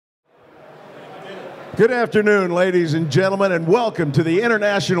Good afternoon, ladies and gentlemen, and welcome to the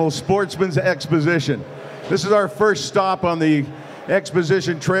International Sportsman's Exposition. This is our first stop on the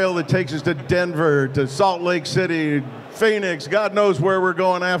Exposition Trail that takes us to Denver, to Salt Lake City, Phoenix. God knows where we're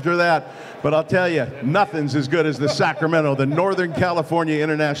going after that. But I'll tell you, nothing's as good as the Sacramento, the Northern California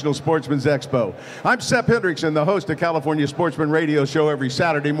International Sportsman's Expo. I'm Sep Hendrickson, the host of California Sportsman Radio Show every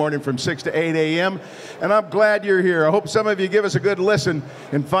Saturday morning from 6 to 8 a.m. And I'm glad you're here. I hope some of you give us a good listen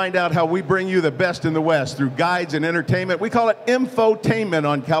and find out how we bring you the best in the West through guides and entertainment. We call it infotainment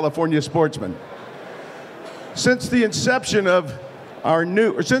on California Sportsman. Since the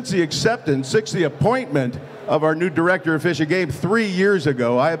appointment of our new Director of Fish and Game 3 years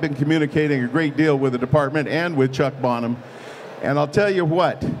ago, I have been communicating a great deal with the department and with Chuck Bonham. And I'll tell you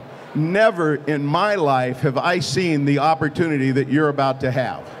what, never in my life have I seen the opportunity that you're about to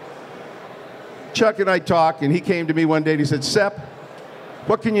have. Chuck and I talked, and he came to me one day and he said, Sep,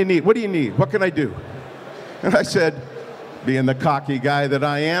 what can you need? What do you need? What can I do? And I said, being the cocky guy that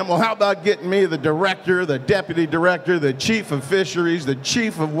I am, well, how about getting me the director, the deputy director, the chief of fisheries, the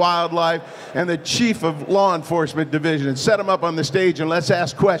chief of wildlife, and the chief of law enforcement division, and set them up on the stage and let's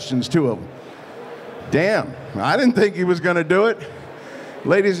ask questions to them. Damn, I didn't think he was going to do it.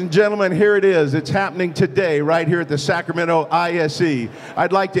 Ladies and gentlemen, here it is. It's happening today right here at the Sacramento ISE.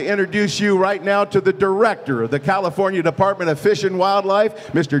 I'd like to introduce you right now to the director of the California Department of Fish and Wildlife,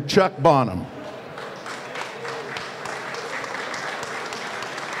 Mr. Chuck Bonham.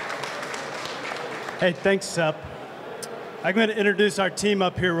 Hey, thanks, Sep. I'm going to introduce our team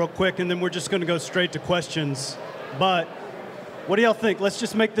up here real quick, and then we're just going to go straight to questions. But what do y'all think? Let's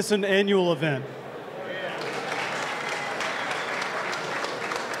just make this an annual event.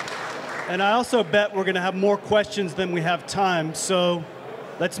 And I also bet we're going to have more questions than we have time, so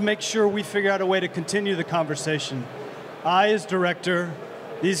let's make sure we figure out a way to continue the conversation. I, as director,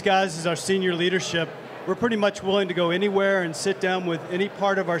 these guys as our senior leadership, we're pretty much willing to go anywhere and sit down with any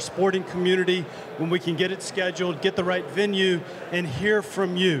part of our sporting community when we can get it scheduled, get the right venue, and hear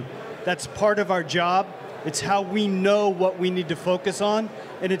from you. That's part of our job. It's how we know what we need to focus on,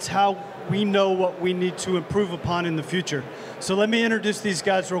 and it's how we know what we need to improve upon in the future. So let me introduce these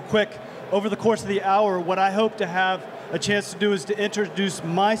guys real quick. Over the course of the hour, what I hope to have a chance to do is to introduce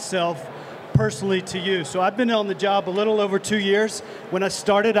myself personally to you. So I've been on the job a little over 2 years. When I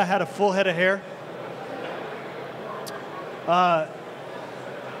started, I had a full head of hair.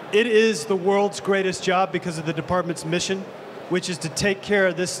 It is the world's greatest job because of the department's mission, which is to take care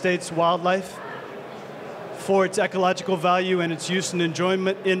of this state's wildlife for its ecological value and its use and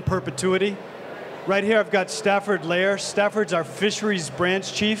enjoyment in perpetuity. Right here I've got Stafford Lair. Stafford's our fisheries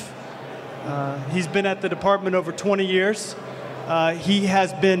branch chief. He's been at the department over 20 years. He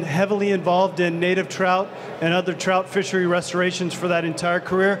has been heavily involved in native trout and other trout fishery restorations for that entire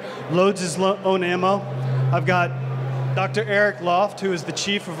career. Loads his own ammo. I've got Dr. Eric Loft, who is the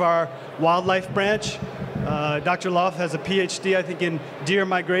chief of our wildlife branch. Dr. Loft has a PhD, I think, in deer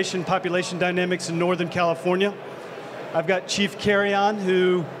migration population dynamics in Northern California. I've got Chief Carrion,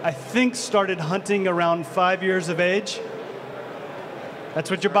 who I think started hunting around 5 years of age. That's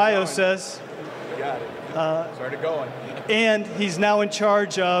what your bio says. You got it. Started going. And he's now in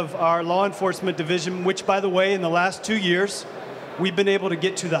charge of our law enforcement division, which, by the way, in the last 2 years, we've been able to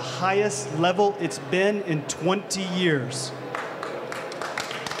get to the highest level it's been in 20 years.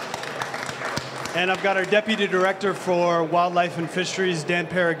 And I've got our Deputy Director for Wildlife and Fisheries, Dan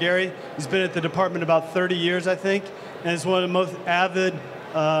Paragari. He's been at the department about 30 years, I think, and is one of the most avid,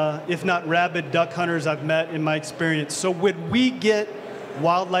 if not rabid, duck hunters I've met in my experience. So when we get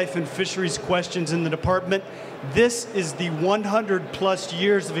wildlife and fisheries questions in the department, this is the 100+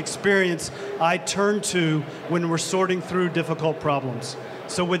 years of experience I turn to when we're sorting through difficult problems.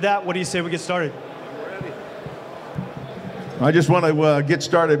 So with that, what do you say we get started? I just want to get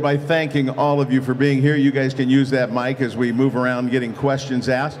started by thanking all of you for being here. You guys can use that mic as we move around getting questions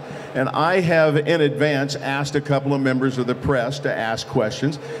asked. And I have in advance asked a couple of members of the press to ask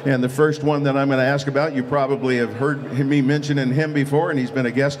questions. And the first one that I'm going to ask about, you probably have heard me mentioning him before, and he's been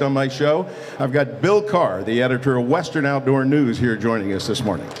a guest on my show. I've got Bill Carr, the editor of Western Outdoor News, here joining us this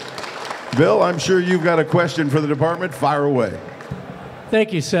morning. Bill, I'm sure you've got a question for the department. Fire away.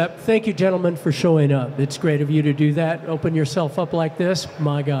 Thank you, Sep. Thank you, gentlemen, for showing up. It's great of you to do that. Open yourself up like this.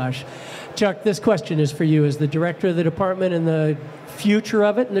 My gosh. Chuck, this question is for you as the director of the department and the future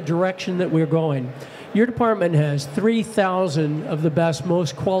of it and the direction that we're going. Your department has 3,000 of the best,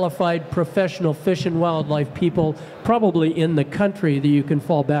 most qualified professional fish and wildlife people probably in the country that you can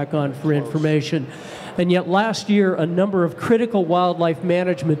fall back on for information. And yet last year, a number of critical wildlife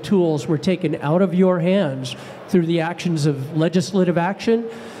management tools were taken out of your hands through the actions of legislative action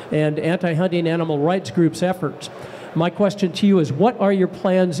and anti-hunting animal rights groups' efforts. My question to you is, what are your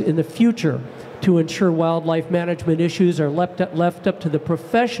plans in the future to ensure wildlife management issues are left up to the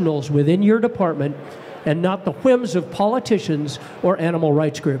professionals within your department and not the whims of politicians or animal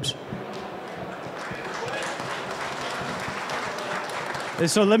rights groups?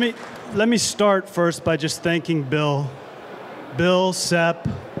 So let me start first by just thanking Bill. Bill, Sepp,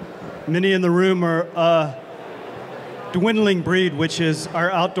 many in the room are a dwindling breed, which is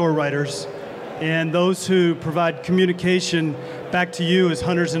our outdoor writers, and those who provide communication back to you as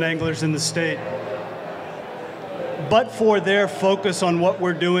hunters and anglers in the state. But for their focus on what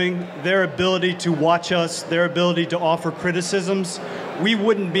we're doing, their ability to watch us, their ability to offer criticisms, we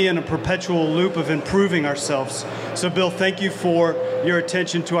wouldn't be in a perpetual loop of improving ourselves. So Bill, thank you for your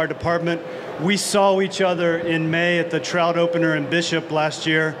attention to our department. We saw each other in May at the trout opener in Bishop last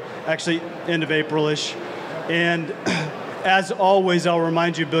year, actually end of April-ish. And as always, I'll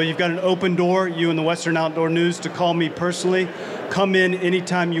remind you, Bill, you've got an open door, you and the Western Outdoor News, to call me personally. Come in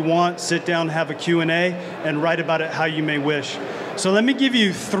anytime you want, sit down, have a Q&A, and write about it how you may wish. So let me give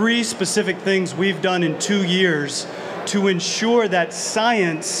you 3 specific things we've done in 2 years to ensure that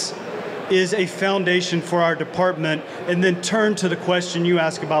science is a foundation for our department, and then turn to the question you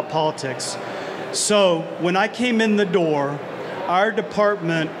ask about politics. So when I came in the door, our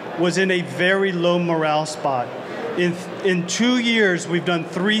department was in a very low morale spot. In 2 years, we've done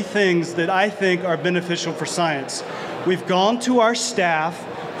 3 things that I think are beneficial for science. We've gone to our staff,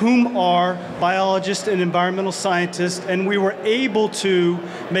 whom are biologists and environmental scientists, and we were able to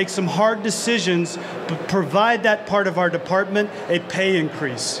make some hard decisions, but provide that part of our department a pay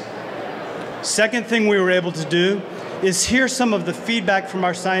increase. Second thing we were able to do is hear some of the feedback from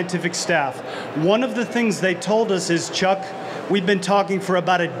our scientific staff. One of the things they told us is, Chuck, we've been talking for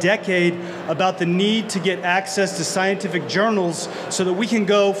about a decade about the need to get access to scientific journals so that we can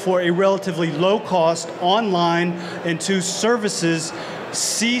go for a relatively low cost online and to services,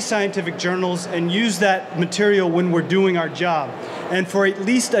 see scientific journals and use that material when we're doing our job. And for at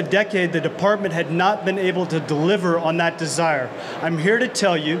least a decade, the department had not been able to deliver on that desire. I'm here to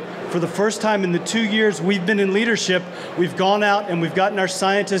tell you, for the first time in the 2 years we've been in leadership, we've gone out and we've gotten our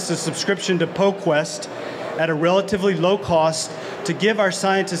scientists a subscription to ProQuest at a relatively low cost to give our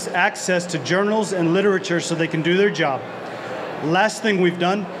scientists access to journals and literature so they can do their job. Last thing we've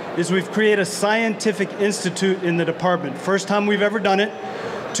done is we've created a scientific institute in the department. First time we've ever done it,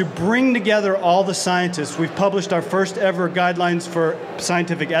 to bring together all the scientists. We've published our first ever guidelines for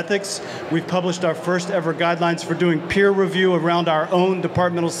scientific ethics. We've published our first ever guidelines for doing peer review around our own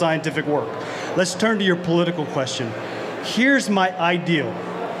departmental scientific work. Let's turn to your political question. Here's my ideal,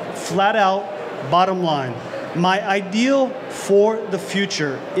 flat out, bottom line. My ideal for the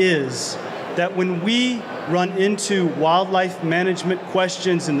future is that when we run into wildlife management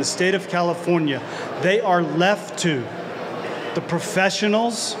questions in the state of California, they are left to the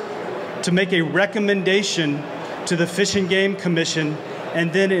professionals to make a recommendation to the Fish and Game Commission,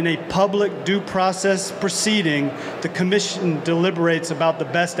 and then in a public due process proceeding, the commission deliberates about the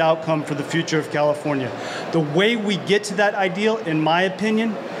best outcome for the future of California. The way we get to that ideal, in my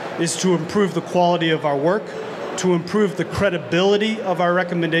opinion, is to improve the quality of our work, to improve the credibility of our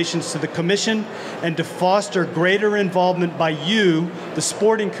recommendations to the commission, and to foster greater involvement by you, the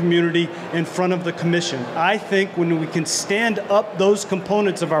sporting community, in front of the commission. I think when we can stand up those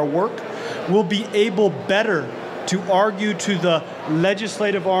components of our work, we'll be able better to argue to the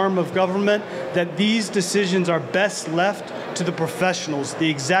legislative arm of government that these decisions are best left to the professionals, the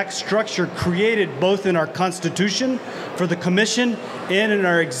exact structure created both in our Constitution for the commission and in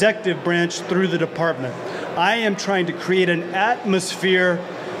our executive branch through the department. I am trying to create an atmosphere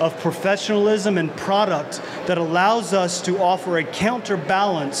of professionalism and product that allows us to offer a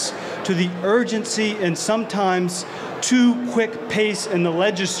counterbalance to the urgency and sometimes too quick pace in the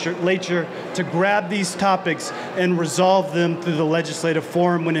legislature to grab these topics and resolve them through the legislative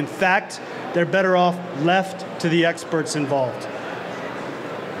forum, when in fact they're better off left to the experts involved.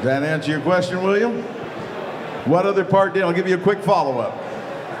 Does that answer your question, William? What other part did? I'll give you a quick follow-up.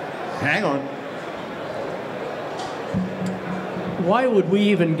 Hang on. Why would we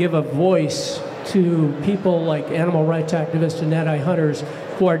even give a voice to people like animal rights activists and anti-hunters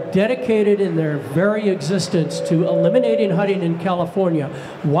who are dedicated in their very existence to eliminating hunting in California?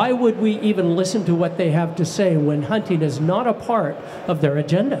 Why would we even listen to what they have to say when hunting is not a part of their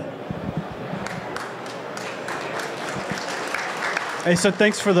agenda? Hey, so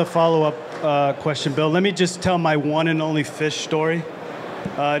thanks for the follow-up question, Bill. Let me just tell my one and only fish story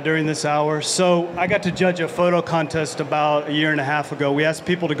during this hour. So I got to judge a photo contest about a year and a half ago. We asked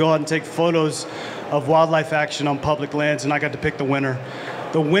people to go out and take photos of wildlife action on public lands, and I got to pick the winner.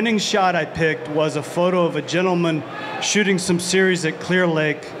 The winning shot I picked was a photo of a gentleman shooting some series at Clear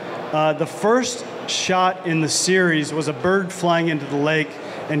Lake. The first shot in the series was a bird flying into the lake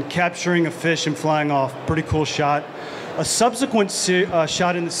and capturing a fish and flying off. Pretty cool shot. A subsequent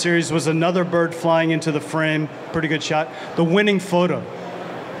shot in the series was another bird flying into the frame. Pretty good shot. The winning photo.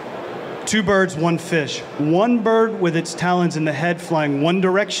 2 birds, 1 fish. One bird with its talons in the head flying one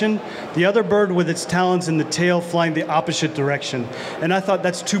direction, the other bird with its talons in the tail flying the opposite direction. And I thought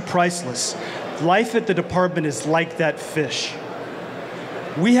that's too priceless. Life at the department is like that fish.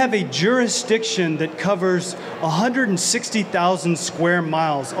 We have a jurisdiction that covers 160,000 square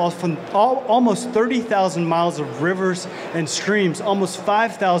miles, almost 30,000 miles of rivers and streams, almost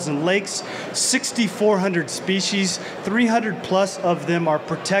 5,000 lakes, 6,400 species, 300 plus of them are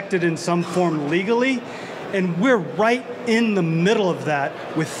protected in some form legally, and we're right in the middle of that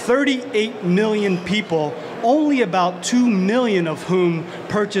with 38 million people, only about 2 million of whom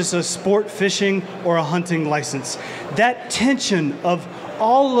purchase a sport fishing or a hunting license. That tension of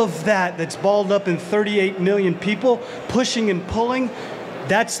all of that's balled up in 38 million people, pushing and pulling,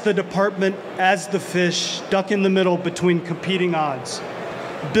 that's the department as the fish stuck in the middle between competing odds.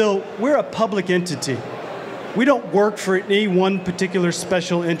 Bill, we're a public entity. We don't work for any one particular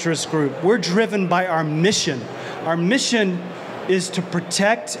special interest group. We're driven by our mission. Our mission is to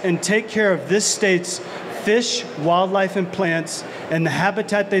protect and take care of this state's fish, wildlife, and plants, and the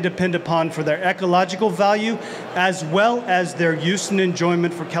habitat they depend upon for their ecological value, as well as their use and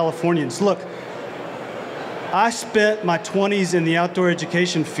enjoyment for Californians. Look, I spent my 20s in the outdoor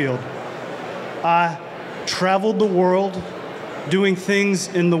education field. I traveled the world doing things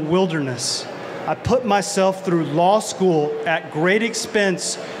in the wilderness. I put myself through law school at great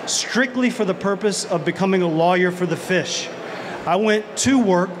expense, strictly for the purpose of becoming a lawyer for the fish. I went to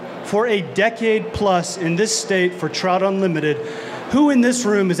work for a decade plus in this state for Trout Unlimited. Who in this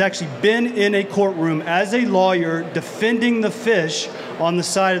room has actually been in a courtroom as a lawyer defending the fish on the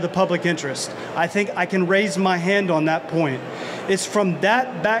side of the public interest? I think I can raise my hand on that point. It's from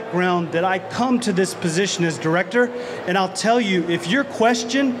that background that I come to this position as director, and I'll tell you, if your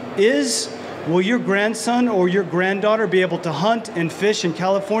question is, will your grandson or your granddaughter be able to hunt and fish in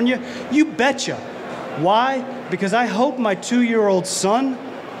California? You betcha. Why? Because I hope my 2-year-old son,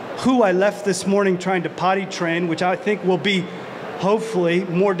 who I left this morning trying to potty train, which I think will be hopefully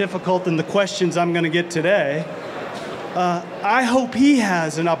more difficult than the questions I'm going to get today, I hope he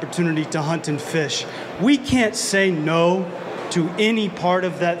has an opportunity to hunt and fish. We can't say no to any part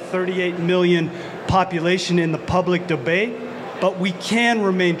of that 38 million population in the public debate, but we can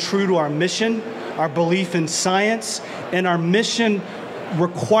remain true to our mission, our belief in science, and our mission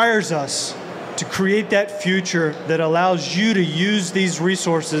requires us to create that future that allows you to use these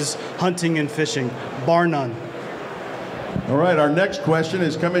resources, hunting and fishing, bar none. All right, our next question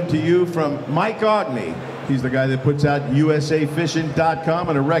is coming to you from Mike Ogney. He's the guy that puts out usafishing.com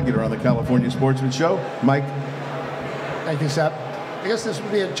and a regular on the California Sportsman Show. Mike. Thank you, Seth. I guess this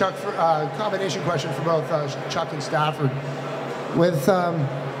would be a combination question for both Chuck and Stafford. With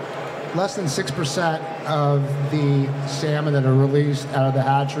less than 6% of the salmon that are released out of the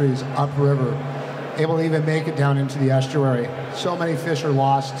hatcheries upriver able to even make it down into the estuary, so many fish are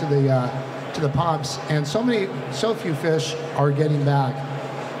lost to the pumps, and so few fish are getting back.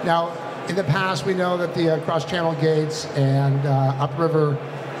 Now, in the past, we know that the cross-channel gates and upriver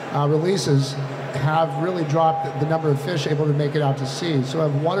releases have really dropped the number of fish able to make it out to sea, so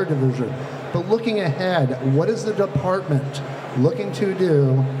have water diversion. But looking ahead, what is the department looking to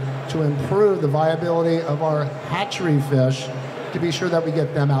do to improve the viability of our hatchery fish to be sure that we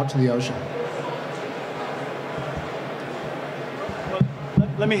get them out to the ocean?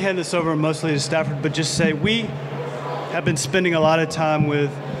 Let me hand this over mostly to Stafford, but just say we have been spending a lot of time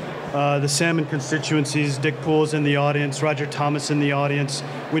with the salmon constituencies. Dick Poole's in the audience, Roger Thomas in the audience.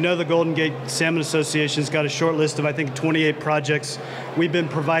 We know the Golden Gate Salmon Association's got a short list of, I think, 28 projects. We've been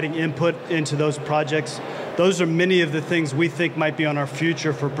providing input into those projects. Those are many of the things we think might be on our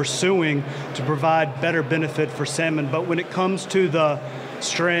future for pursuing to provide better benefit for salmon. But when it comes to the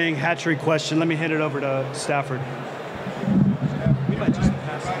straying hatchery question, let me hand it over to Stafford. We might just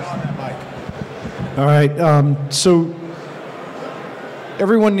pass this on that mic. All right, so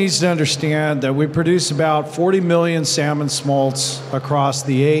everyone needs to understand that we produce about 40 million salmon smolts across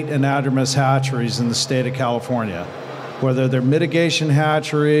the 8 anadromous hatcheries in the state of California. Whether they're mitigation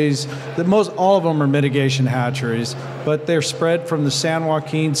hatcheries, all of them are mitigation hatcheries, but they're spread from the San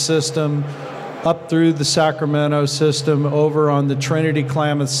Joaquin system up through the Sacramento system, over on the Trinity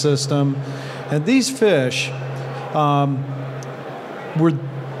Klamath system. And these fish,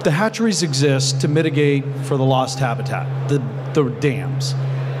 the hatcheries exist to mitigate for the lost habitat. the dams.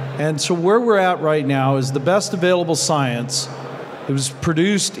 And so where we're at right now is the best available science. It was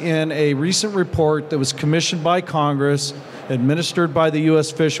produced in a recent report that was commissioned by Congress, administered by the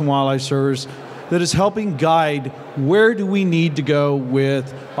U.S. Fish and Wildlife Service, that is helping guide where do we need to go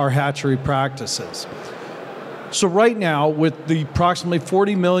with our hatchery practices. So right now, with the approximately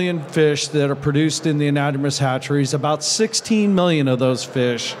 40 million fish that are produced in the anadromous hatcheries, about 16 million of those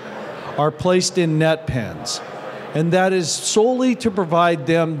fish are placed in net pens. And that is solely to provide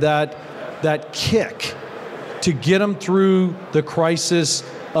them that kick to get them through the crisis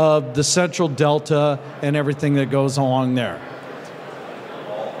of the central delta and everything that goes along there.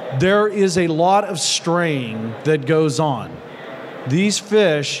 There is a lot of straying that goes on. These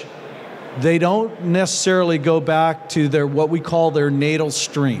fish, they don't necessarily go back to their what we call their natal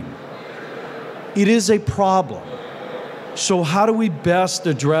stream. It is a problem. So how do we best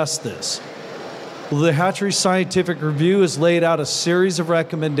address this? Well, the Hatchery Scientific Review has laid out a series of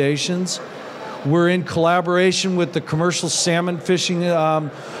recommendations. We're in collaboration with the commercial salmon fishing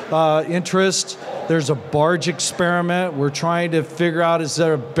interest. There's a barge experiment. We're trying to figure out, is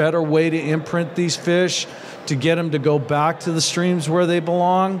there a better way to imprint these fish to get them to go back to the streams where they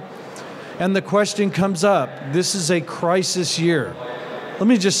belong? And the question comes up, this is a crisis year. Let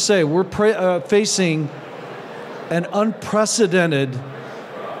me just say, we're facing an unprecedented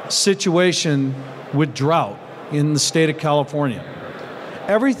situation with drought in the state of California.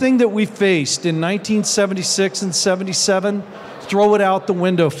 Everything that we faced in 1976 and 77, throw it out the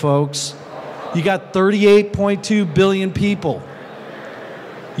window, folks. You got 38.2 billion people.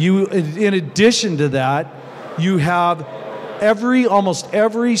 In addition to that, you have almost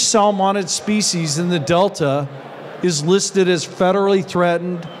every salmonid species in the Delta is listed as federally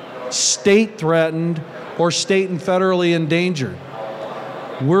threatened, state threatened, or state and federally endangered.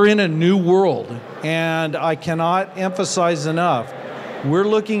 We're in a new world, and I cannot emphasize enough, we're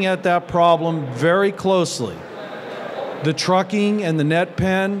looking at that problem very closely. The trucking and the net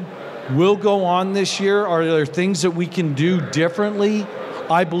pen will go on this year. Are there things that we can do differently?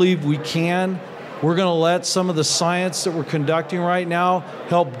 I believe we can. We're going to let some of the science that we're conducting right now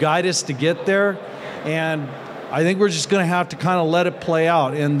help guide us to get there. And I think we're just going to have to kind of let it play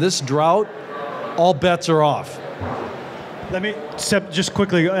out. And this drought, all bets are off. Let me just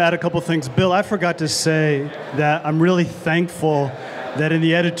quickly add a couple things. Bill, I forgot to say that I'm really thankful that in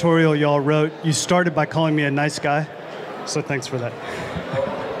the editorial y'all wrote, you started by calling me a nice guy. So thanks for that.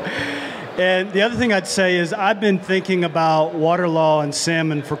 And the other thing I'd say is I've been thinking about water law and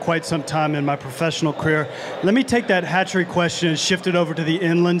salmon for quite some time in my professional career. Let me take that hatchery question and shift it over to the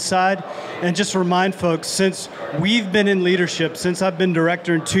inland side and just remind folks, since we've been in leadership, since I've been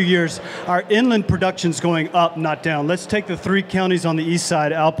director in 2 years, our inland production's going up, not down. Let's take the 3 counties on the east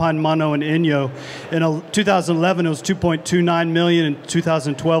side, Alpine, Mono, and Inyo. In 2011, it was 2.29 million. In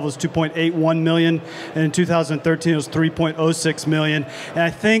 2012, it was 2.81 million. And in 2013, it was 3.06 million. And I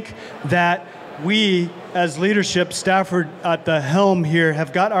think that we, as leadership, Stafford at the helm here,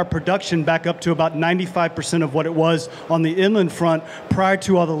 have got our production back up to about 95% of what it was on the inland front prior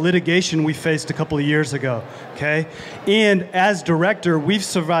to all the litigation we faced a couple of years ago, okay? And as director, we've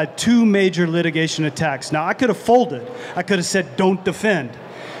survived 2 major litigation attacks. Now, I could have folded. I could have said, don't defend.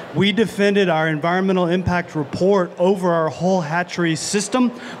 We defended our environmental impact report over our whole hatchery system,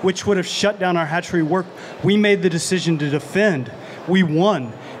 which would have shut down our hatchery work. We made the decision to defend. We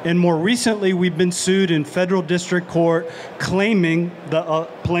won. And more recently, we've been sued in federal district court claiming, the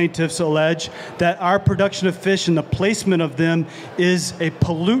plaintiffs allege, that our production of fish and the placement of them is a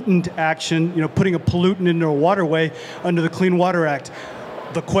pollutant action, putting a pollutant into a waterway under the Clean Water Act.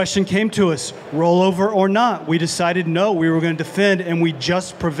 The question came to us, rollover or not? We decided no, we were going to defend, and we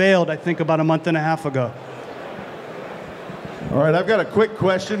just prevailed, I think, about a month and a half ago. All right, I've got a quick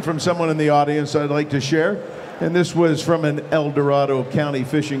question from someone in the audience I'd like to share. And this was from an El Dorado County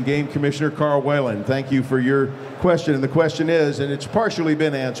Fish and Game Commissioner, Carl Whalen. Thank you for your question. And the question is, and it's partially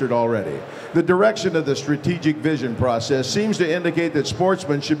been answered already, the direction of the strategic vision process seems to indicate that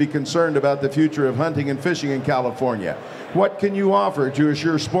sportsmen should be concerned about the future of hunting and fishing in California. What can you offer to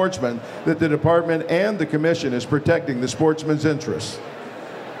assure sportsmen that the department and the commission is protecting the sportsman's interests?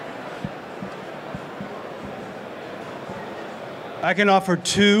 I can offer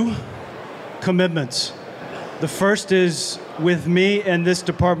 2 commitments. The first is, with me and this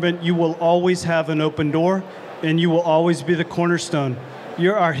department, you will always have an open door, and you will always be the cornerstone.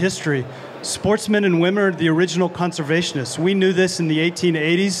 You're our history. Sportsmen and women are the original conservationists. We knew this in the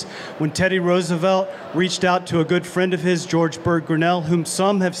 1880s when Teddy Roosevelt reached out to a good friend of his, George Bird Grinnell, whom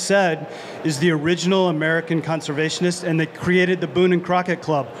some have said is the original American conservationist, and they created the Boone and Crockett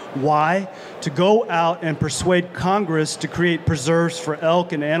Club. Why? To go out and persuade Congress to create preserves for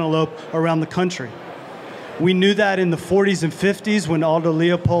elk and antelope around the country. We knew that in the 40s and 50s when Aldo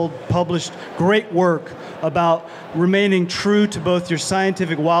Leopold published great work about remaining true to both your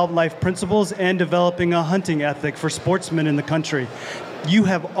scientific wildlife principles and developing a hunting ethic for sportsmen in the country. You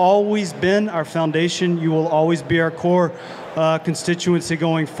have always been our foundation. You will always be our core constituency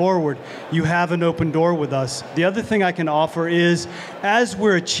going forward. You have an open door with us. The other thing I can offer is, as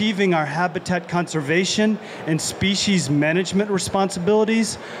we're achieving our habitat conservation and species management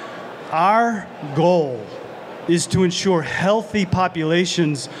responsibilities, our goal is to ensure healthy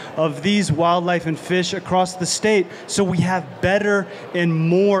populations of these wildlife and fish across the state so we have better and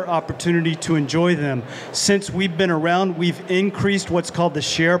more opportunity to enjoy them. Since we've been around, we've increased what's called the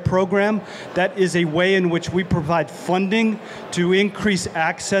SHARE program. That is a way in which we provide funding to increase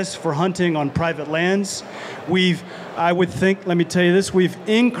access for hunting on private lands. I would think, let me tell you this, we've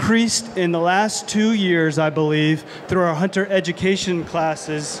increased in the last 2 years, I believe, through our hunter education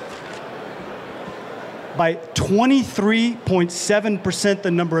classes, by 23.7%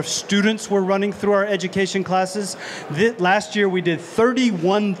 the number of students we're running through our education classes. Last year we did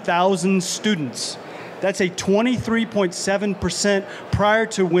 31,000 students. That's a 23.7% prior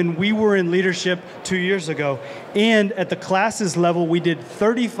to when we were in leadership 2 years ago. And at the classes level, we did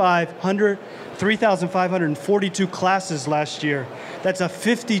 3,542 classes last year. That's a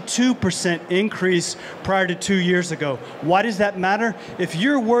 52% increase prior to 2 years ago. Why does that matter? If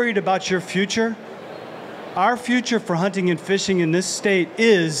you're worried about your future, our future for hunting and fishing in this state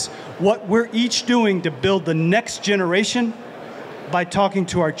is what we're each doing to build the next generation by talking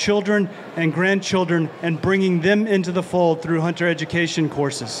to our children and grandchildren and bringing them into the fold through hunter education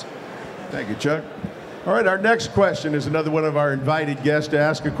courses. Thank you, Chuck. All right, our next question is another one of our invited guests to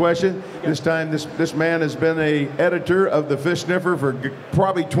ask a question. This time, this man has been an editor of the Fish Sniffer for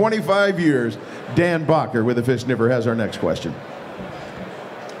probably 25 years. Dan Bacher with the Fish Sniffer has our next question.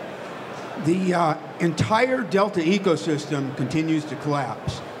 The entire Delta ecosystem continues to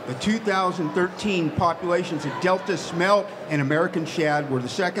collapse. The 2013 populations of Delta smelt and American shad were the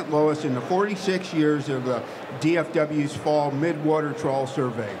second lowest in the 46 years of the DFW's fall mid-water trawl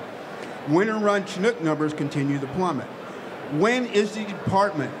survey. Winter run Chinook numbers continue to plummet. When is the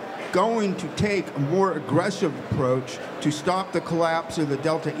department going to take a more aggressive approach to stop the collapse of the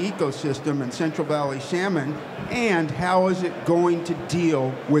Delta ecosystem and Central Valley salmon, and how is it going to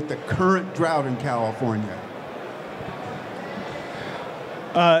deal with the current drought in California?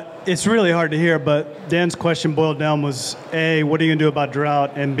 It's really hard to hear, but Dan's question boiled down was, A, what are you going to do about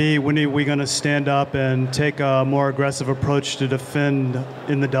drought? And B, when are we going to stand up and take a more aggressive approach to defend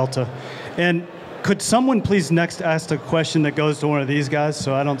in the Delta? And could someone please next ask a question that goes to one of these guys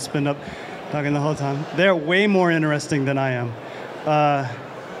so I don't spend up talking the whole time? They're way more interesting than I am.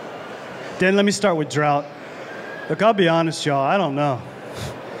 Dan, let me start with drought. Look, I'll be honest, y'all, I don't know.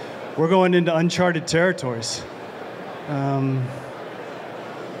 We're going into uncharted territories.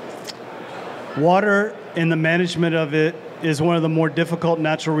 Water and the management of it is one of the more difficult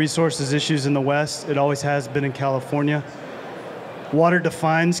natural resources issues in the West. It always has been in California. Water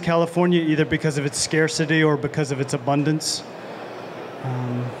defines California either because of its scarcity or because of its abundance.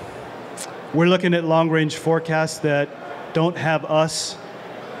 We're looking at long-range forecasts that don't have us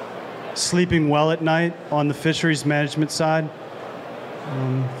sleeping well at night on the fisheries management side.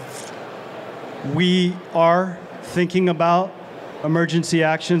 We are thinking about emergency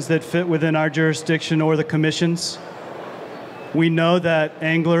actions that fit within our jurisdiction or the commission's. We know that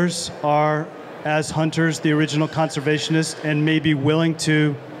anglers are, as hunters, the original conservationists, and may be willing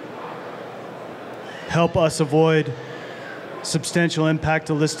to help us avoid substantial impact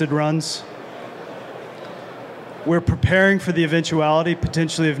to listed runs. We're preparing for the eventuality,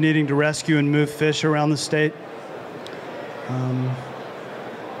 potentially, of needing to rescue and move fish around the state.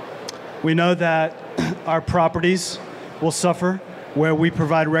 We know that our properties will suffer where we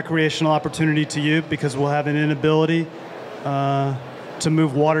provide recreational opportunity to you because we'll have an inability to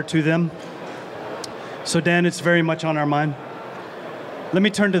move water to them. So Dan, it's very much on our mind. Let me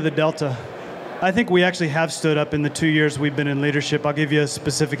turn to the Delta. I think we actually have stood up in the 2 years we've been in leadership. I'll give you a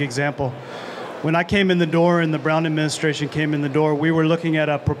specific example. When I came in the door and the Brown administration came in the door, we were looking at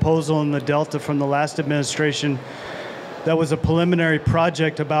a proposal in the Delta from the last administration that was a preliminary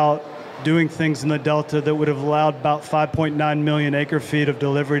project about doing things in the Delta that would have allowed about 5.9 million acre feet of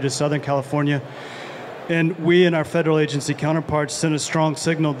delivery to Southern California. And we and our federal agency counterparts sent a strong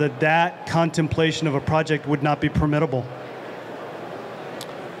signal that that contemplation of a project would not be permissible.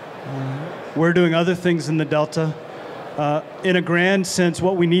 We're doing other things in the Delta. In a grand sense,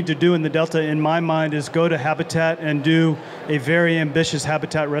 what we need to do in the Delta, in my mind, is go to Habitat and do a very ambitious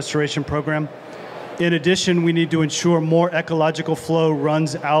habitat restoration program. In addition, we need to ensure more ecological flow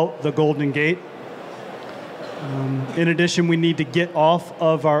runs out the Golden Gate. In addition, we need to get off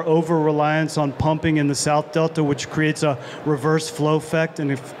of our over-reliance on pumping in the South Delta, which creates a reverse flow effect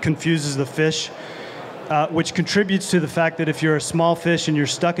and it confuses the fish, which contributes to the fact that if you're a small fish and you're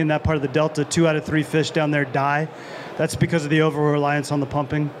stuck in that part of the Delta, 2 out of 3 fish down there die. That's because of the over-reliance on the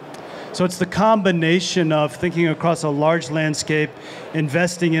pumping. So it's the combination of thinking across a large landscape,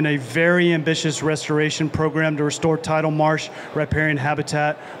 investing in a very ambitious restoration program to restore tidal marsh, riparian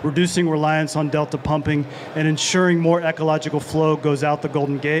habitat, reducing reliance on Delta pumping, and ensuring more ecological flow goes out the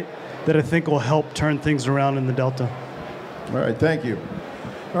Golden Gate that I think will help turn things around in the Delta. All right, thank you.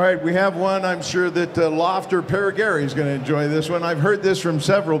 All right, we have one. I'm sure that Loft or Paragary is going to enjoy this one. I've heard this from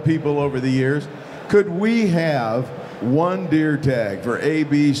several people over the years. Could we have one deer tag for A,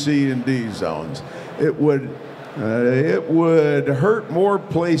 B, C, and D zones? It would hurt more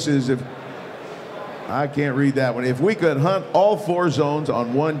places if, I can't read that one. If we could hunt all 4 zones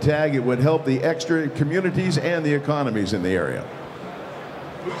on one tag, it would help the extra communities and the economies in the area.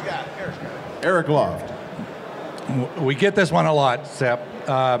 Who's got it? Eric's got it. Eric Loft. We get this one a lot, Sep.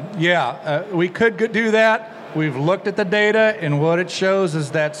 We could do that. We've looked at the data, and what it shows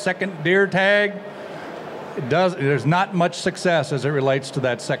is that second deer tag, there's not much success as it relates to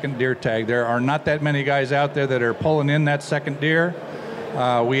that second deer tag. There are not that many guys out there that are pulling in that second deer.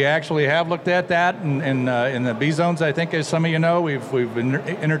 We actually have looked at that in the B zones. I think, as some of you know, we've been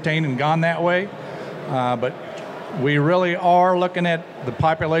entertained and gone that way. But we really are looking at the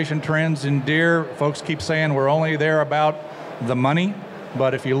population trends in deer. Folks keep saying we're only there about the money.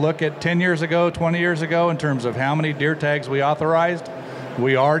 But if you look at 10 years ago, 20 years ago, in terms of how many deer tags we authorized,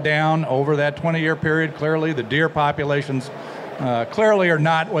 we are down over that 20-year period. Clearly, the deer populations clearly are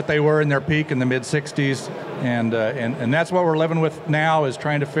not what they were in their peak in the mid-'60s. And that's what we're living with now, is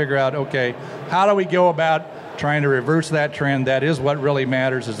trying to figure out, okay, how do we go about trying to reverse that trend? That is what really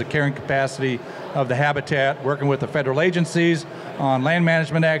matters, is the carrying capacity of the habitat, working with the federal agencies on land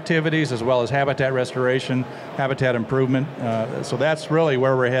management activities, as well as habitat restoration, habitat improvement. So that's really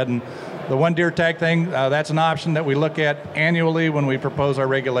where we're heading. The one deer tag thing, that's an option that we look at annually when we propose our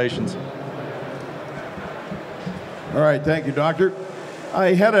regulations. All right, thank you, Doctor.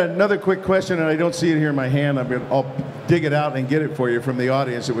 I had another quick question, and I don't see it here in my hand. I'll dig it out and get it for you from the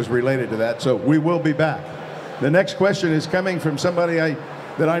audience. It was related to that, so we will be back. The next question is coming from somebody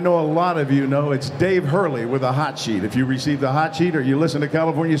that I know a lot of you know. It's Dave Hurley with a hot sheet. If you receive the hot sheet or you listen to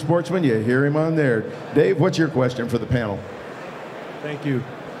California Sportsman, you hear him on there. Dave, what's your question for the panel? Thank you.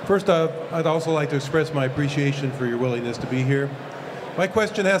 First, I'd also like to express my appreciation for your willingness to be here. My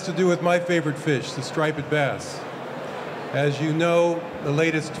question has to do with my favorite fish, the striped bass. As you know, the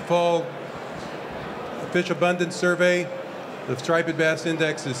latest fall fish abundance survey, the striped bass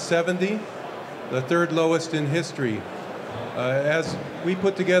index is 70, the 3rd lowest in history. As we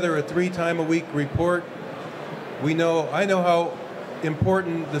put together a 3-time-a-week report, I know how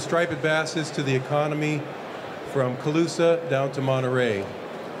important the striped bass is to the economy from Colusa down to Monterey.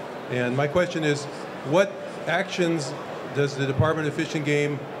 And my question is, what actions does the Department of Fish and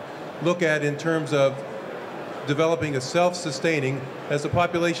Game look at in terms of developing a self-sustaining, as the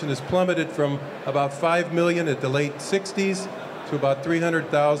population has plummeted from about 5 million at the late 60s to about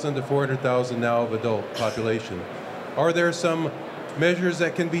 300,000 to 400,000 now of adult population? Are there some measures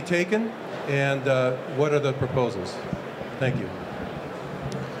that can be taken, and what are the proposals? Thank you.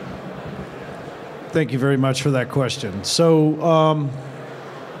 Thank you very much for that question. So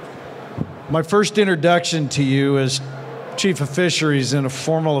my first introduction to you as Chief of Fisheries in a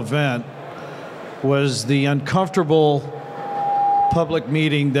formal event was the uncomfortable public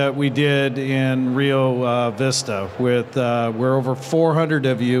meeting that we did in Rio Vista with where over 400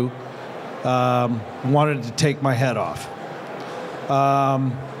 of you wanted to take my head off.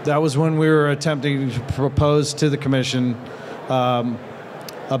 That was when we were attempting to propose to the commission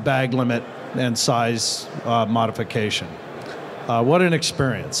a bag limit and size modification. What an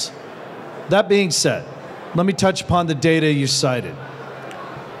experience. That being said, let me touch upon the data you cited.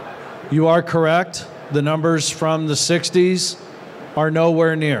 You are correct. The numbers from the 60s are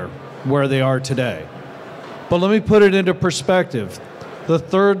nowhere near where they are today. But let me put it into perspective. The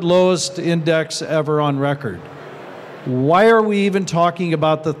 3rd lowest index ever on record. Why are we even talking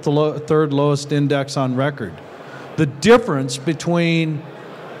about the 3rd lowest index on record? The difference between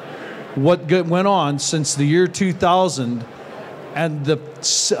what went on since the year 2000 and the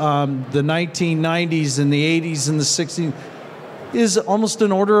 1990s and the 80s and the 60s is almost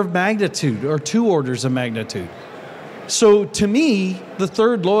an order of magnitude or 2 orders of magnitude. So to me, the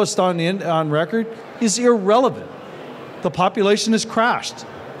third lowest on record is irrelevant. The population has crashed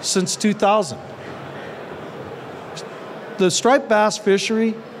since 2000. The striped bass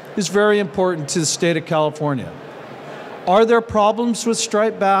fishery is very important to the state of California. Are there problems with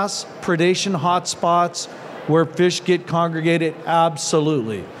striped bass, predation hotspots where fish get congregated?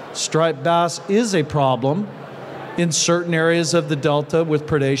 Absolutely. Striped bass is a problem in certain areas of the Delta with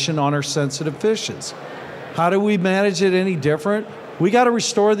predation on our sensitive fishes. How do we manage it any different? We got to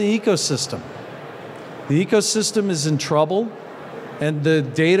restore the ecosystem. The ecosystem is in trouble, and the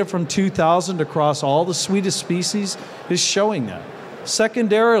data from 2000 across all the sweetest species is showing that.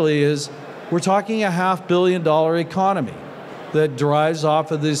 Secondarily is we're talking a $500 million economy that derives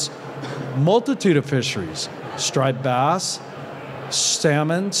off of this multitude of fisheries: striped bass,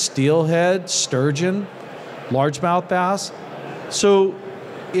 salmon, steelhead, sturgeon, largemouth bass. So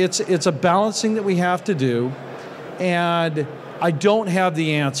it's a balancing that we have to do, and I don't have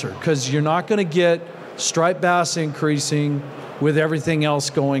the answer because you're not going to get striped bass increasing with everything else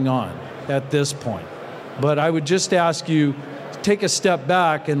going on at this point. But I would just ask you to take a step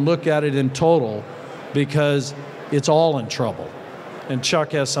back and look at it in total, because it's all in trouble. And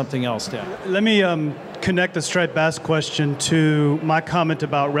Chuck has something else to add. Let me connect the striped bass question to my comment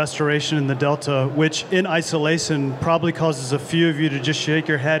about restoration in the Delta, which in isolation probably causes a few of you to just shake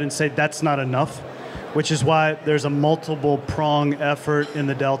your head and say that's not enough, which is why there's a multiple prong effort in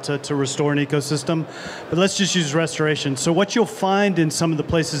the Delta to restore an ecosystem. But let's just use restoration. So what you'll find in some of the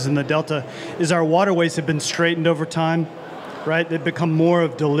places in the Delta is our waterways have been straightened over time, right? They've become more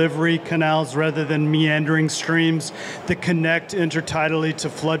of delivery canals rather than meandering streams that connect intertidally to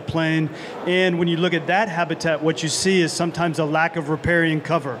floodplain. And when you look at that habitat, what you see is sometimes a lack of riparian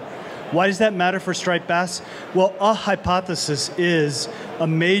cover. Why does that matter for striped bass? Well, a hypothesis is a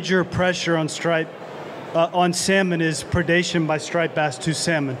major pressure on on salmon is predation by striped bass to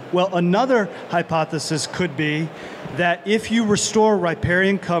salmon. Well, another hypothesis could be that if you restore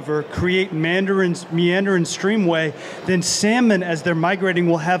riparian cover, create meandering streamway, then salmon, as they're migrating,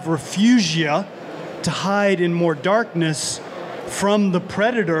 will have refugia to hide in more darkness from the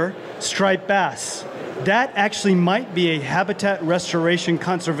predator, striped bass. That actually might be a habitat restoration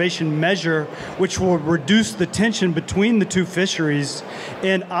conservation measure which will reduce the tension between the two fisheries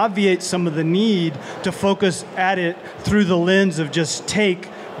and obviate some of the need to focus at it through the lens of just take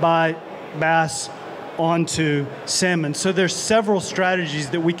by bass onto salmon. So there's several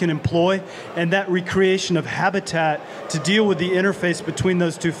strategies that we can employ, and that recreation of habitat to deal with the interface between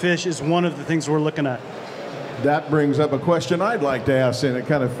those two fish is one of the things we're looking at. That brings up a question I'd like to ask, and it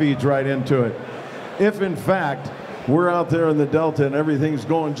kind of feeds right into it. If in fact we're out there in the Delta and everything's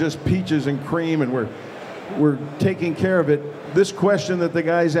going just peaches and cream and we're taking care of it, this question that the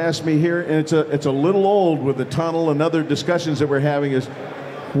guys asked me here, and it's a little old with the tunnel and other discussions that we're having, is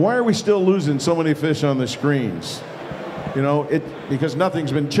why are we still losing so many fish on the screens? You know, because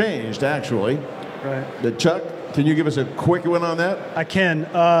nothing's been changed actually. Right. Chuck, can you give us a quick one on that? I can.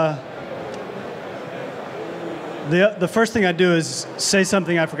 The first thing I do is say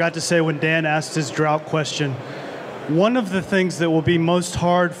something I forgot to say when Dan asked his drought question. One of the things that will be most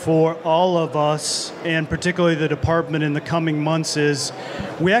hard for all of us, and particularly the department in the coming months, is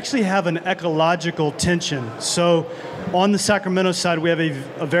we actually have an ecological tension. So on the Sacramento side, we have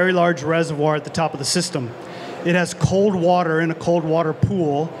a very large reservoir at the top of the system. It has cold water in a cold water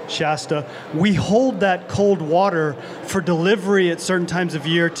pool, Shasta. We hold that cold water for delivery at certain times of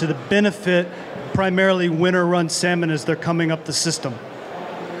year to the benefit primarily winter run salmon as they're coming up the system.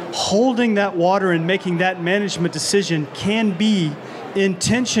 Holding that water and making that management decision can be in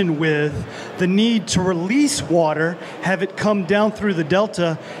tension with the need to release water, have it come down through the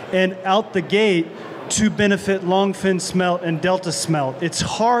Delta and out the gate to benefit longfin smelt and Delta smelt. It's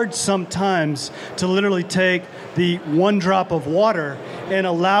hard sometimes to literally take the one drop of water and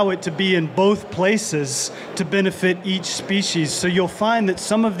allow it to be in both places to benefit each species. So you'll find that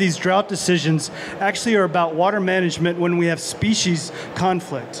some of these drought decisions actually are about water management when we have species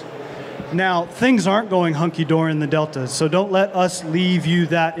conflict. Now, things aren't going hunky-dory in the Delta, so don't let us leave you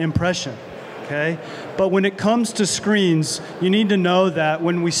that impression, okay? But when it comes to screens, you need to know that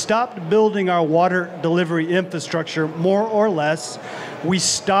when we stopped building our water delivery infrastructure, more or less, we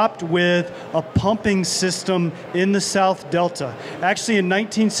stopped with a pumping system in the South Delta. Actually, in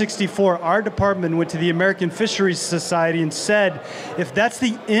 1964, our department went to the American Fisheries Society and said, if that's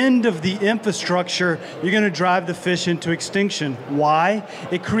the end of the infrastructure, you're going to drive the fish into extinction. Why?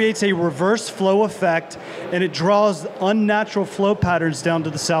 It creates a reverse flow effect, and it draws unnatural flow patterns down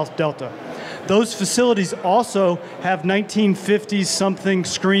to the South Delta. Those facilities also have 1950s something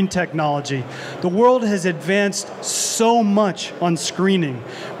screen technology. The world has advanced so much on screening.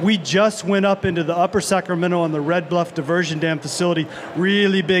 We just went up into the upper Sacramento and the Red Bluff diversion dam facility,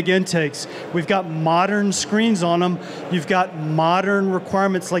 really big intakes. We've got modern screens on them. You've got modern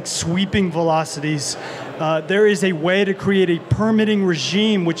requirements like sweeping velocities. There is a way to create a permitting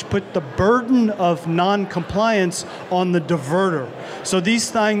regime which put the burden of non-compliance on the diverter. So these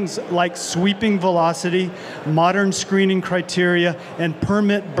things like sweeping velocity, modern screening criteria, and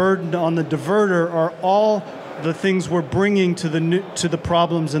permit burden on the diverter are all the things we're bringing to the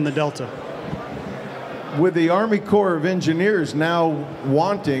problems in the Delta. With the Army Corps of Engineers now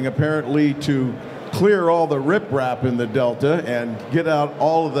wanting apparently to clear all the riprap in the Delta and get out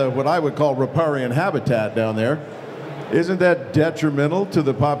all of the what I would call riparian habitat down there, isn't that detrimental to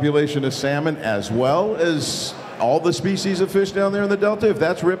the population of salmon as well as all the species of fish down there in the Delta if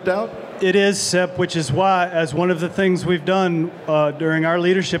that's ripped out? It is, Sep, which is why, as one of the things we've done during our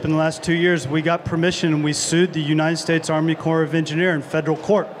leadership in the last 2 years, we got permission and we sued the United States Army Corps of Engineers in federal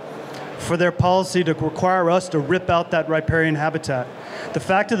court for their policy to require us to rip out that riparian habitat. The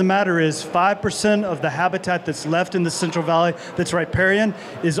fact of the matter is 5% of the habitat that's left in the Central Valley that's riparian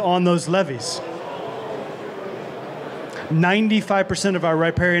is on those levees. 95% of our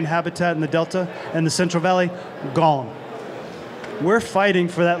riparian habitat in the Delta and the Central Valley, gone. We're fighting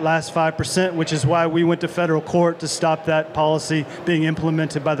for that last 5%, which is why we went to federal court to stop that policy being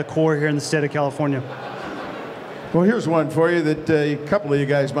implemented by the Corps here in the state of California. Well, here's one for you that a couple of you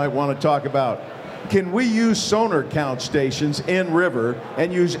guys might want to talk about. Can we use sonar count stations in river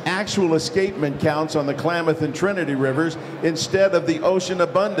and use actual escapement counts on the Klamath and Trinity rivers instead of the ocean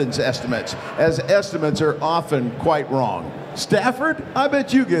abundance estimates, as estimates are often quite wrong? Stafford, I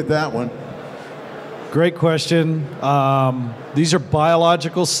bet you get that one. Great question. These are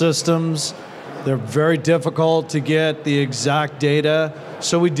biological systems. They're very difficult to get the exact data,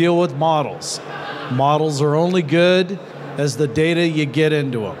 so we deal with models. Models are only good as the data you get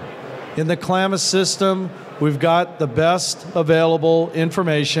into them. In the Klamath system, we've got the best available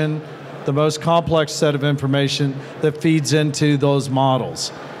information, the most complex set of information that feeds into those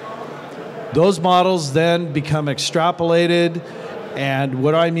models. Those models then become extrapolated, and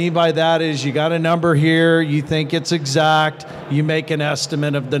what I mean by that is you got a number here, you think it's exact, you make an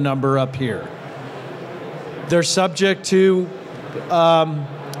estimate of the number up here. They're subject to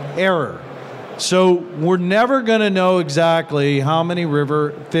error. So we're never going to know exactly how many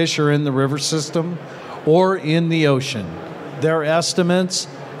river fish are in the river system or in the ocean. They're estimates,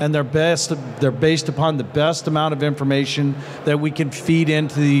 and they're based upon the best amount of information that we can feed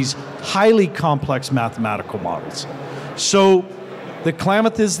into these highly complex mathematical models. So the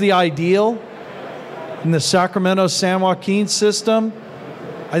Klamath is the ideal. In the Sacramento San Joaquin system,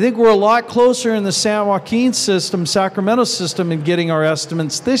 I think we're a lot closer in the San Joaquin system, Sacramento system, in getting our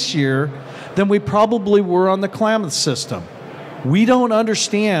estimates this year than we probably were on the Klamath system. We don't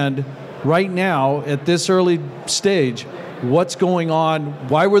understand right now at this early stage what's going on,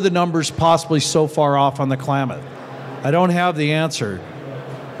 why were the numbers possibly so far off on the Klamath. I don't have the answer.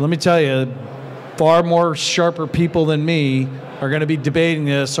 Let me tell you, far more sharper people than me are going to be debating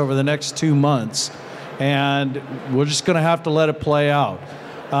this over the next 2 months, and we're just going to have to let it play out.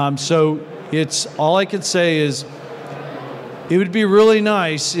 So it's all I can say is it would be really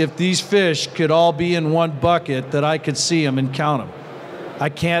nice if these fish could all be in one bucket that I could see them and count them. I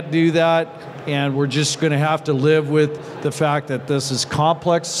can't do that, and we're just going to have to live with the fact that this is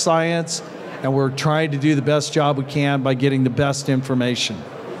complex science, and we're trying to do the best job we can by getting the best information.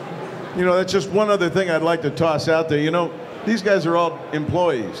 You know, that's just one other thing I'd like to toss out there. You know, these guys are all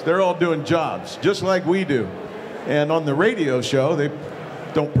employees. They're all doing jobs, just like we do. And on the radio show, they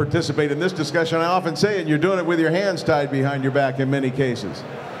don't participate in this discussion. I often say, and you're doing it with your hands tied behind your back in many cases.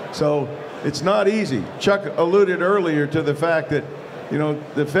 So it's not easy. Chuck alluded earlier to the fact that, you know,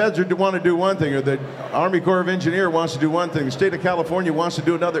 the feds want to do one thing, or the Army Corps of Engineers wants to do one thing, the state of California wants to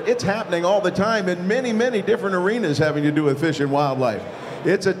do another. It's happening all the time in many, many different arenas having to do with fish and wildlife.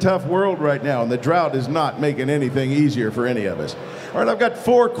 It's a tough world right now, and the drought is not making anything easier for any of us. All right, I've got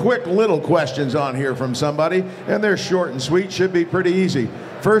 4 quick little questions on here from somebody, and they're short and sweet, should be pretty easy.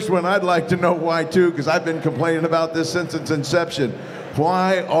 First one, I'd like to know why too, because I've been complaining about this since its inception.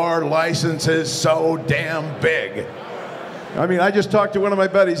 Why are licenses so damn big? I mean, I just talked to one of my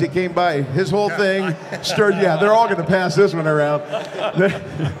buddies. He came by. His whole thing stirred. Yeah, they're all going to pass this one around.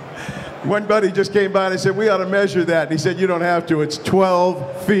 One buddy just came by and I said, we ought to measure that. And he said, you don't have to. It's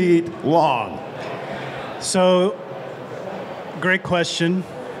 12 feet long. So, great question.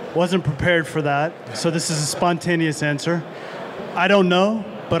 Wasn't prepared for that. So this is a spontaneous answer. I don't know,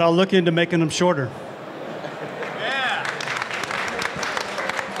 but I'll look into making them shorter.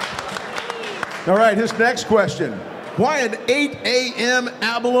 All right, his next question. Why an 8 a.m.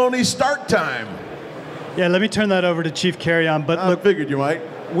 abalone start time? Yeah, let me turn that over to Chief Carrion. But look, I figured you might.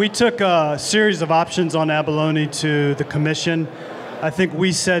 We took a series of options on abalone to the commission. I think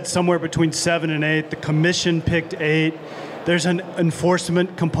we said somewhere between 7 and 8. The commission picked 8. There's an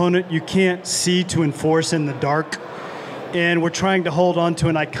enforcement component. You can't see to enforce in the dark. And we're trying to hold on to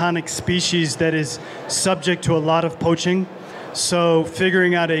an iconic species that is subject to a lot of poaching. So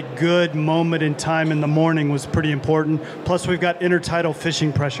figuring out a good moment in time in the morning was pretty important. Plus, we've got intertidal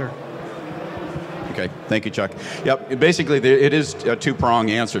fishing pressure. Okay, thank you, Chuck. Yep, basically it is a two-pronged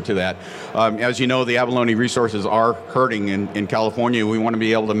answer to that. As you know, the abalone resources are hurting in California. We want to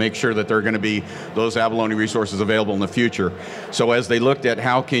be able to make sure that there are going to be those abalone resources available in the future. So as they looked at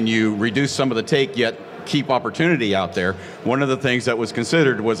how can you reduce some of the take yet keep opportunity out there, one of the things that was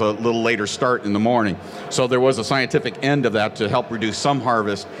considered was a little later start in the morning. So there was a scientific end of that to help reduce some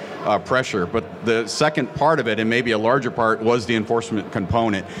harvest pressure. But the second part of it, and maybe a larger part, was the enforcement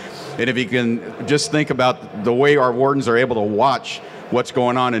component. And if you can just think about the way our wardens are able to watch what's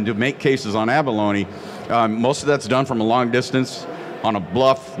going on and to make cases on abalone, most of that's done from a long distance on a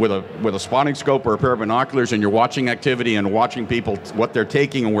bluff with a spotting scope or a pair of binoculars, and you're watching activity and watching people, what they're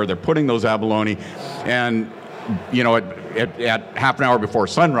taking and where they're putting those abalone. And you know, at half an hour before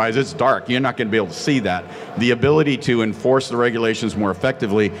sunrise, it's dark. You're not going to be able to see that. The ability to enforce the regulations more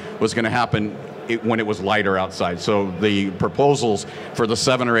effectively was going to happen when it was lighter outside. So the proposals for the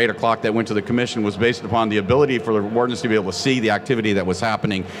 7 or 8 o'clock that went to the commission was based upon the ability for the wardens to be able to see the activity that was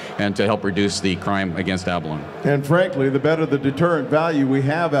happening and to help reduce the crime against abalone. And frankly, the better the deterrent value we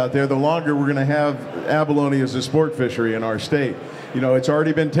have out there, the longer we're going to have abalone as a sport fishery in our state. You know, it's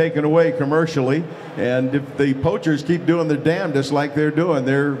already been taken away commercially, and if the poachers keep doing their damnedest like they're doing,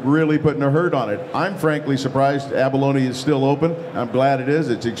 they're really putting a hurt on it. I'm frankly surprised abalone is still open. I'm glad it is.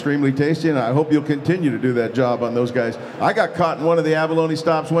 It's extremely tasty, and I hope you'll continue to do that job on those guys. I got caught in one of the abalone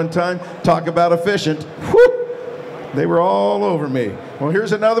stops one time. Talk about efficient. Whoop! They were all over me. Well,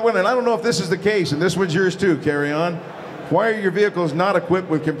 here's another one, and I don't know if this is the case, and this one's yours too, Carry On. Why are your vehicles not equipped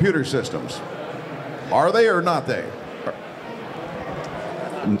with computer systems? Are they or not they?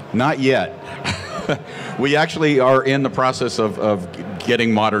 Not yet. We actually are in the process of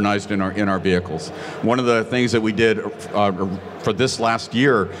getting modernized in our vehicles. One of the things that we did for this last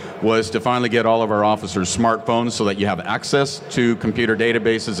year was to finally get all of our officers smartphones so that you have access to computer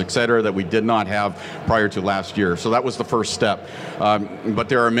databases, et cetera, that we did not have prior to last year. So that was the first step. But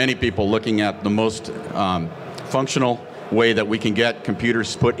there are many people looking at the most functional way that we can get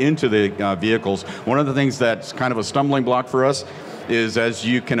computers put into the vehicles. One of the things that's kind of a stumbling block for us is, as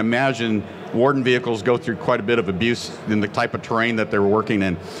you can imagine, warden vehicles go through quite a bit of abuse in the type of terrain that they're working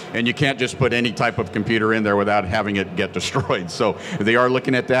in. And you can't just put any type of computer in there without having it get destroyed. So they are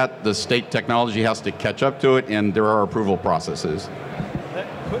looking at that. The state technology has to catch up to it, and there are approval processes.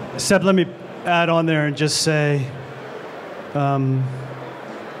 Seb, let me add on there and just say,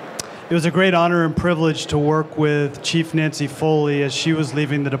 it was a great honor and privilege to work with Chief Nancy Foley as she was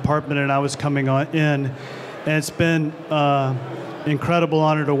leaving the department and I was coming in. And it's been incredible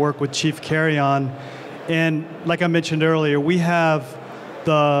honor to work with Chief Carrion. And like I mentioned earlier, we have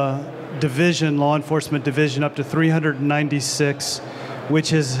the division, law enforcement division, up to 396,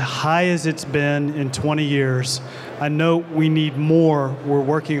 which is high as it's been in 20 years. I know we need more. We're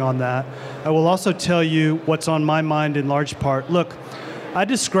working on that. I will also tell you what's on my mind in large part. Look, I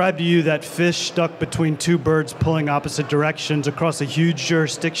described to you that fish stuck between two birds pulling opposite directions across a huge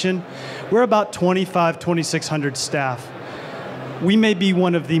jurisdiction. We're about 2,600 staff. We may be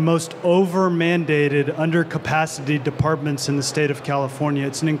one of the most over-mandated, under-capacity departments in the state of California.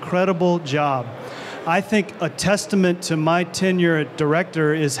 It's an incredible job. I think a testament to my tenure as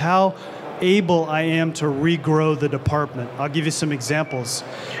director is how able I am to regrow the department. I'll give you some examples.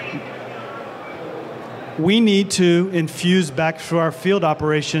 We need to infuse back through our field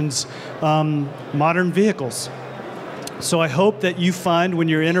operations modern vehicles. So I hope that you find when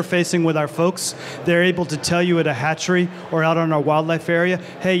you're interfacing with our folks, they're able to tell you at a hatchery or out on our wildlife area,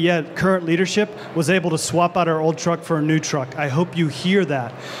 hey, yeah, current leadership was able to swap out our old truck for a new truck. I hope you hear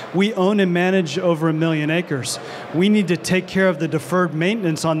that. We own and manage over 1 million acres. We need to take care of the deferred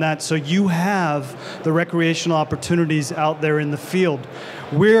maintenance on that so you have the recreational opportunities out there in the field.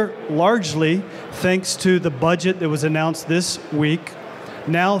 We're largely, thanks to the budget that was announced this week,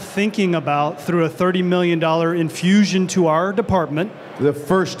 now thinking about, through a $30 million infusion to our department. The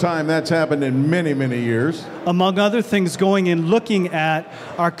first time that's happened in many, many years. Among other things, going and looking at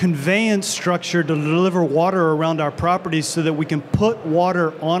our conveyance structure to deliver water around our properties so that we can put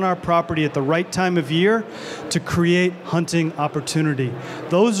water on our property at the right time of year to create hunting opportunity.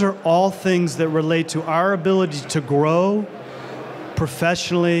 Those are all things that relate to our ability to grow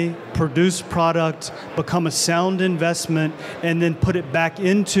professionally, produce product, become a sound investment, and then put it back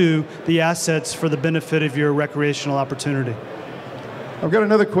into the assets for the benefit of your recreational opportunity. I've got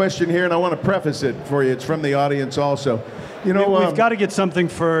another question here, and I want to preface it for you. It's from the audience also. You know, we've got to get something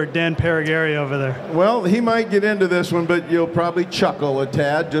for Dan Paragari over there. Well, he might get into this one, but you'll probably chuckle a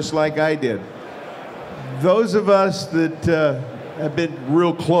tad, just like I did. Those of us that have been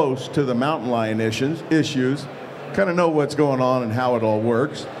real close to the mountain lion issues kind of know what's going on and how it all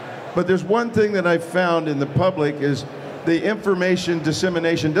works. But there's one thing that I've found in the public is the information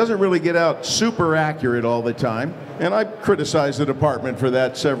dissemination doesn't really get out super accurate all the time. And I've criticized the department for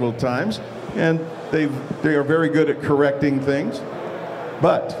that several times. And they are very good at correcting things.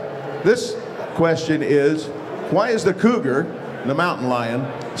 But this question is, why is the cougar, the mountain lion,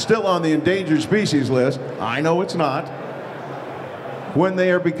 still on the endangered species list? I know it's not. When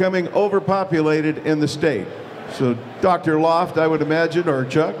they are becoming overpopulated in the state. So Dr. Loft, I would imagine, or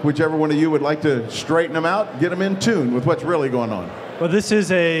Chuck, whichever one of you would like to straighten them out, get them in tune with what's really going on. Well, this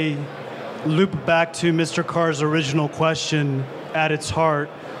is a loop back to Mr. Carr's original question at its heart.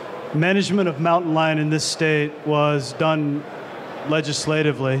 Management of mountain lion in this state was done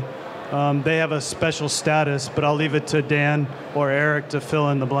legislatively. They have a special status, but I'll leave it to Dan or Eric to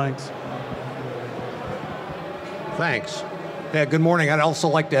fill in the blanks. Thanks. Yeah, good morning. I'd also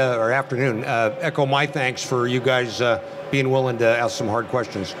like to, or afternoon, echo my thanks for you guys being willing to ask some hard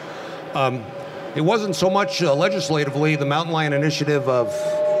questions. It wasn't so much legislatively the Mountain Lion Initiative of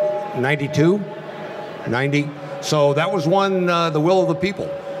 92, 90. So that was one, the will of the people.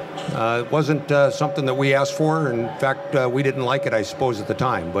 It wasn't something that we asked for. In fact, we didn't like it, I suppose, at the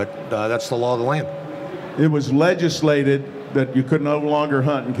time. But that's the law of the land. It was legislated that you could no longer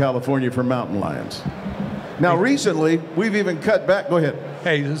hunt in California for mountain lions. Now, recently, we've even cut back. Go ahead.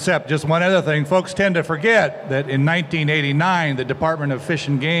 Hey, Sepp, just one other thing. Folks tend to forget that in 1989, the Department of Fish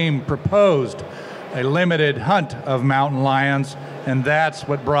and Game proposed a limited hunt of mountain lions, and that's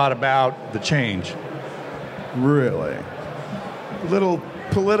what brought about the change. Really? Little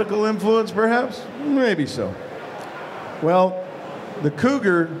political influence, perhaps? Maybe so. Well, the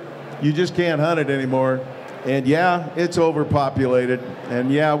cougar, you just can't hunt it anymore. And yeah, it's overpopulated.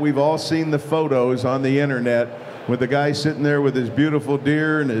 And yeah, we've all seen the photos on the internet with the guy sitting there with his beautiful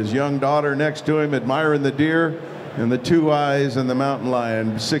deer and his young daughter next to him admiring the deer and the two eyes and the mountain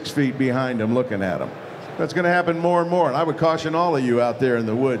lion 6 feet behind him looking at him. That's going to happen more and more. And I would caution all of you out there in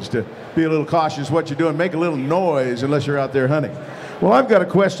the woods to be a little cautious what you're doing. Make a little noise unless you're out there hunting. Well, I've got a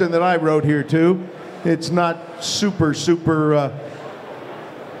question that I wrote here too. It's not super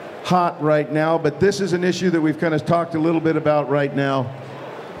hot right now, but this is an issue that we've kind of talked a little bit about right now.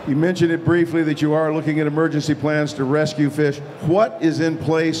 You mentioned it briefly that you are looking at emergency plans to rescue fish. What is in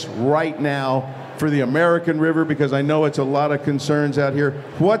place right now for the American River? Because I know it's a lot of concerns out here.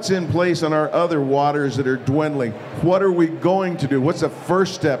 What's in place on our other waters that are dwindling? What are we going to do? What's the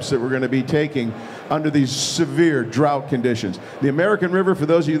first steps that we're going to be taking under these severe drought conditions? The American River, for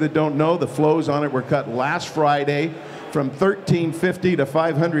those of you that don't know, the flows on it were cut last Friday from 1350 to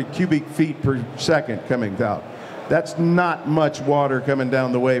 500 cubic feet per second coming out. That's not much water coming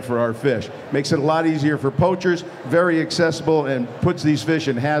down the way for our fish. Makes it a lot easier for poachers, very accessible, and puts these fish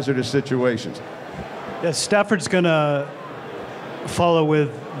in hazardous situations. Yeah, Stafford's going to follow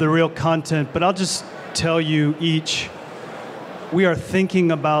with the real content, but I'll just tell you each, we are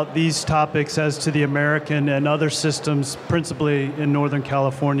thinking about these topics as to the American and other systems, principally in Northern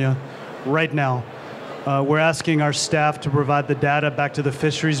California, right now. We're asking our staff to provide the data back to the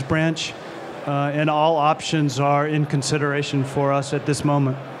fisheries branch, and all options are in consideration for us at this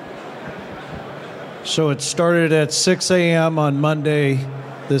moment. So it started at 6 a.m. on Monday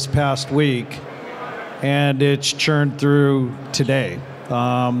this past week, and it's churned through today.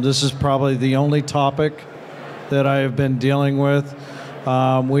 This is probably the only topic that I have been dealing with.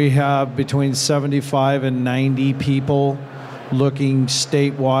 We have between 75 and 90 people looking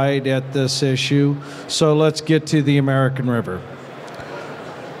statewide at this issue. So let's get to the American River.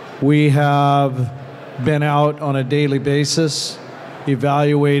 We have been out on a daily basis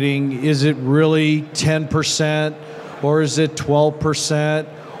evaluating, is it really 10% or is it 12%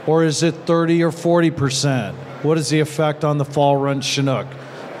 or is it 30 or 40%? What is the effect on the fall run Chinook?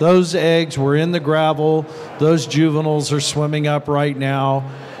 Those eggs were in the gravel. Those juveniles are swimming up right now.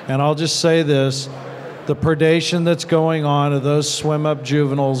 And I'll just say this, the predation that's going on of those swim up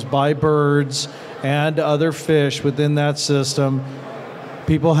juveniles by birds and other fish within that system,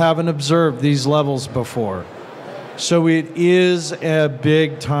 people haven't observed these levels before. So it is a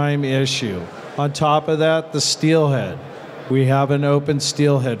big time issue. On top of that, the steelhead. We have an open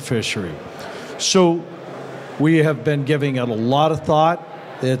steelhead fishery. So we have been giving it a lot of thought.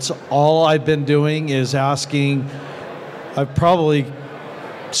 It's all I've been doing is asking. I've probably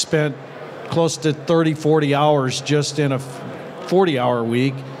spent close to 30, 40 hours just in a 40-hour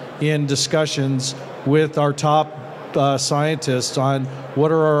week in discussions with our top scientists on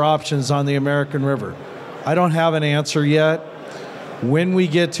what are our options on the American River. I don't have an answer yet. When we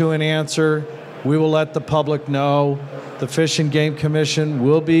get to an answer, we will let the public know. The Fish and Game Commission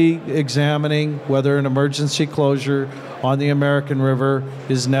will be examining whether an emergency closure on the American River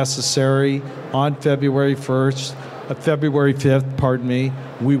is necessary on February 5th, pardon me.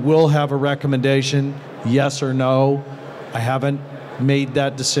 We will have a recommendation, yes or no. I haven't made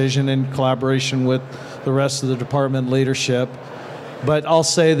that decision in collaboration with the rest of the department leadership. But I'll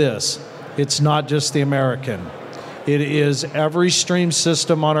say this, it's not just the American. It is every stream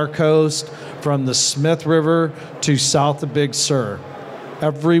system on our coast from the Smith River to south of Big Sur.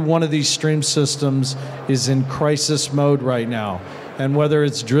 Every one of these stream systems is in crisis mode right now. And whether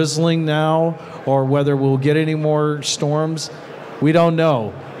it's drizzling now or whether we'll get any more storms, we don't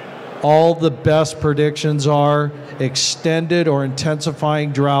know. All the best predictions are extended or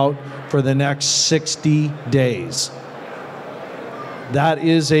intensifying drought for the next 60 days. That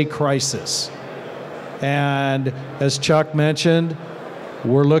is a crisis. And as Chuck mentioned,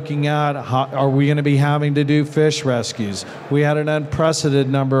 we're looking at how, are we going to be having to do fish rescues? We had an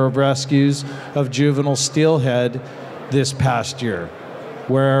unprecedented number of rescues of juvenile steelhead this past year,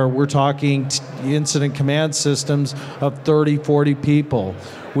 where we're talking incident command systems of 30, 40 people.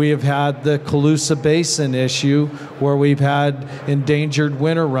 We have had the Colusa Basin issue where we've had endangered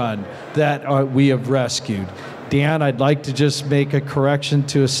winter run that we have rescued. Dan, I'd like to just make a correction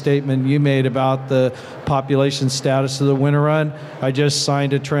to a statement you made about the population status of the winter run. I just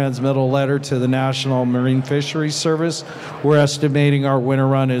signed a transmittal letter to the National Marine Fisheries Service. We're estimating our winter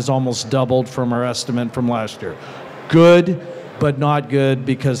run is almost doubled from our estimate from last year. Good, but not good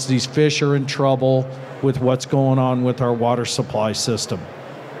because these fish are in trouble with what's going on with our water supply system.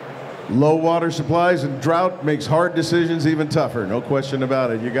 Low water supplies and drought makes hard decisions even tougher, no question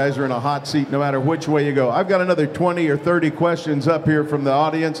about it. You guys are in a hot seat no matter which way you go. I've got another 20 or 30 questions up here from the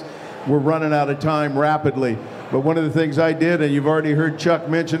audience. We're running out of time rapidly. But one of the things I did, and you've already heard Chuck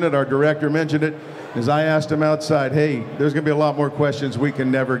mention it, our director mentioned it, is I asked him outside, hey, there's going to be a lot more questions we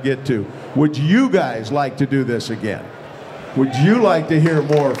can never get to. Would you guys like to do this again? Would you like to hear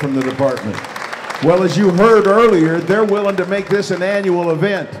more from the department? Well, as you heard earlier, they're willing to make this an annual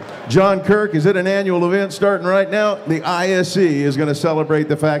event. John Kirk, is it an annual event starting right now? The ISE is going to celebrate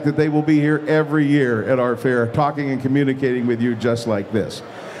the fact that they will be here every year at our fair, talking and communicating with you just like this.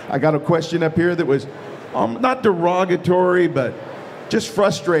 I got a question up here that was not derogatory, but just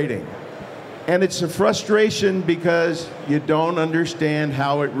frustrating. And it's a frustration because you don't understand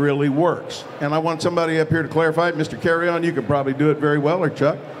how it really works. And I want somebody up here to clarify it. Mr. Carry-On, you could probably do it very well, or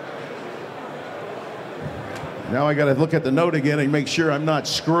Chuck. Now I got to look at the note again and make sure I'm not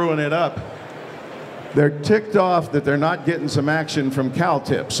screwing it up. They're ticked off that they're not getting some action from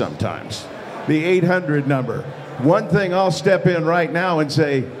CalTIP sometimes. The 800 number. One thing I'll step in right now and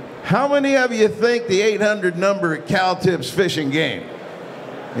say, how many of you think the 800 number at CalTIP's Fish and Game?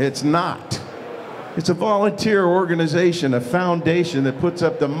 It's not. It's a volunteer organization, a foundation that puts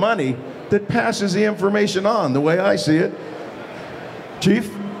up the money that passes the information on, the way I see it.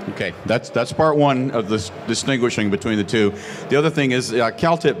 Chief? Okay, that's part one of this distinguishing between the two. The other thing is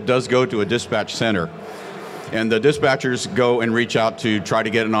CalTIP does go to a dispatch center, and the dispatchers go and reach out to try to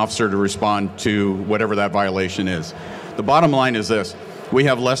get an officer to respond to whatever that violation is. The bottom line is this: we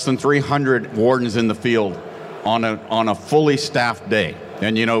have less than 300 wardens in the field on a fully staffed day.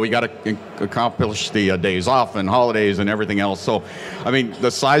 And you know, we got to accomplish the days off and holidays and everything else. So, I mean,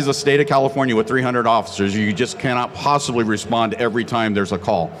 the size of the state of California with 300 officers, you just cannot possibly respond every time there's a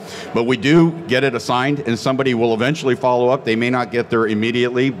call. But we do get it assigned, and somebody will eventually follow up. They may not get there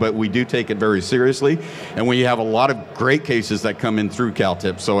immediately, but we do take it very seriously. And we have a lot of great cases that come in through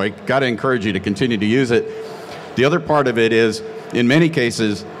CalTIP. So I got to encourage you to continue to use it. The other part of it is, in many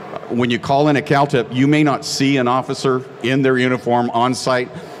cases, when you call in a CalTIP, you may not see an officer in their uniform on site,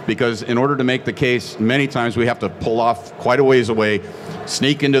 because in order to make the case, many times we have to pull off quite a ways away,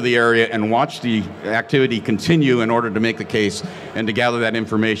 sneak into the area and watch the activity continue in order to make the case and to gather that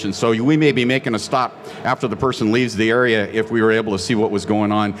information. So we may be making a stop after the person leaves the area if we were able to see what was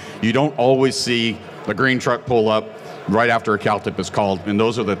going on. You don't always see the green truck pull up right after a CalTIP is called, and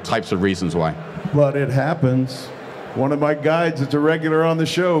those are the types of reasons why. But it happens. One of my guides that's a regular on the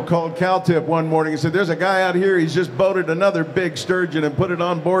show called CalTIP one morning and said, there's a guy out here, he's just boated another big sturgeon and put it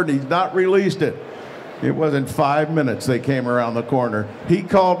on board and he's not released it. It wasn't 5 minutes they came around the corner. He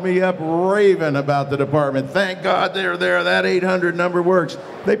called me up raving about the department. Thank God they're there, that 800 number works.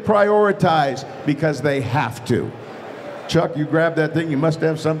 They prioritize because they have to. Chuck, you grabbed that thing, you must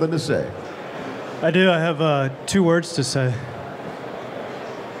have something to say. I do, I have 2 words to say.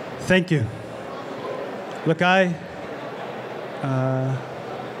 Thank you. Look, I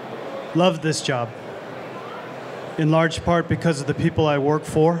love this job, in large part because of the people I work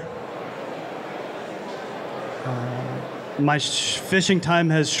for. My fishing time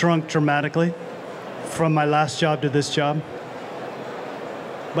has shrunk dramatically from my last job to this job.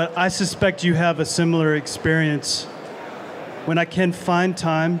 But I suspect you have a similar experience. When I can find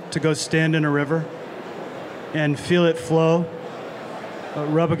time to go stand in a river and feel it flow,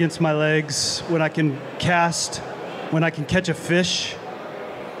 rub against my legs, when I can cast, when I can catch a fish.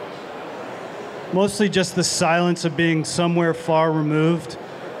 Mostly just the silence of being somewhere far removed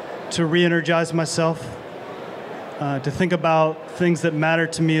to re-energize myself, to think about things that matter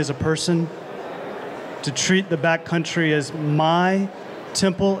to me as a person, to treat the backcountry as my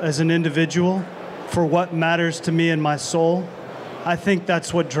temple as an individual for what matters to me and my soul. I think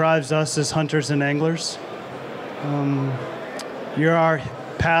that's what drives us as hunters and anglers. You're our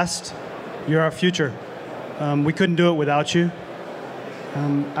past, you're our future. We couldn't do it without you.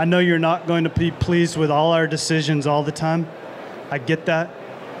 I know you're not going to be pleased with all our decisions all the time. I get that.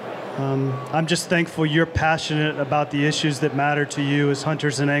 I'm just thankful you're passionate about the issues that matter to you as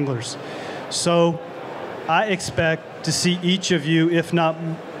hunters and anglers. So I expect to see each of you, if not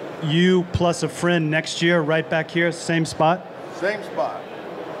you plus a friend, next year right back here, same spot. Same spot.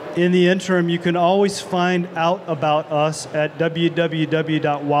 In the interim, you can always find out about us at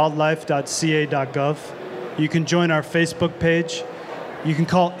www.wildlife.ca.gov. You can join our Facebook page. You can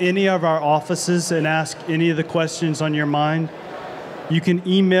call any of our offices and ask any of the questions on your mind. You can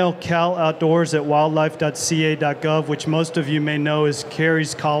email caloutdoors@wildlife.ca.gov, which most of you may know is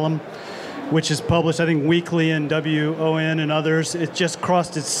Carrie's column, which is published, I think, weekly in WON and others. It just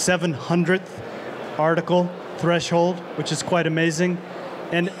crossed its 700th article threshold, which is quite amazing.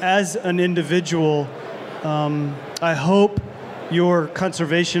 And as an individual, I hope your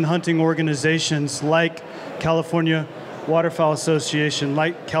conservation hunting organizations like California Waterfowl Association,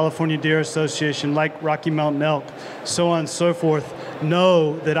 like California Deer Association, like Rocky Mountain Elk, so on and so forth,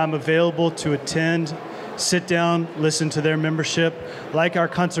 know that I'm available to attend, sit down, listen to their membership, like our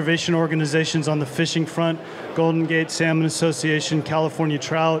conservation organizations on the fishing front, Golden Gate Salmon Association, California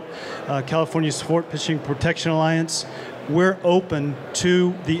Trout, California Sport Fishing Protection Alliance. We're open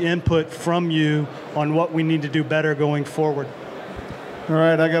to the input from you on what we need to do better going forward. All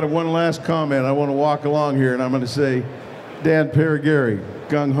right, I got one last comment. I want to walk along here, and I'm going to say, Dan Paragary,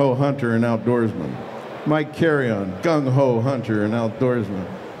 gung-ho hunter and outdoorsman. Mike Carrion, gung-ho hunter and outdoorsman.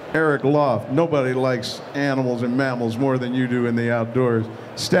 Eric Loft, nobody likes animals and mammals more than you do in the outdoors.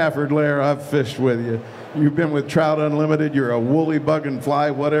 Stafford Lair, I've fished with you. You've been with Trout Unlimited. You're a woolly bug and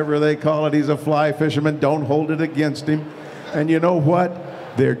fly, whatever they call it. He's a fly fisherman. Don't hold it against him. And you know what?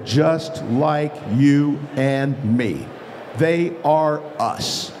 They're just like you and me. They are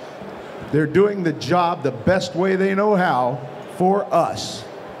us. They're doing the job the best way they know how for us.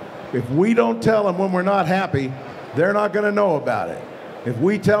 If we don't tell them when we're not happy, they're not going to know about it. If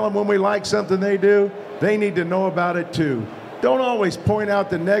we tell them when we like something they do, they need to know about it too. Don't always point out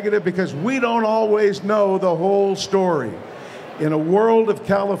the negative, because we don't always know the whole story. In a world of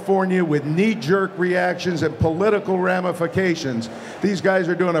California with knee-jerk reactions and political ramifications, these guys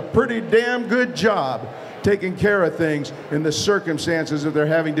are doing a pretty damn good job taking care of things in the circumstances that they're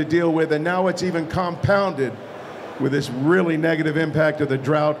having to deal with, and now it's even compounded with this really negative impact of the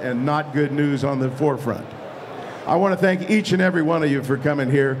drought and not good news on the forefront. I want to thank each and every one of you for coming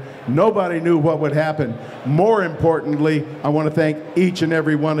here. Nobody knew what would happen. More importantly, I want to thank each and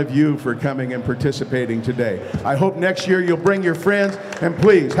every one of you for coming and participating today. I hope next year you'll bring your friends, and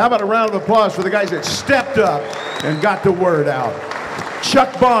please, how about a round of applause for the guys that stepped up and got the word out.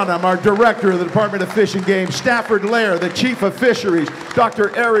 Chuck Bonham, our Director of the Department of Fish and Game, Stafford Lair, the Chief of Fisheries,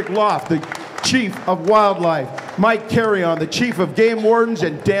 Dr. Eric Loft, the Chief of Wildlife, Mike Carrion, the Chief of Game Wardens,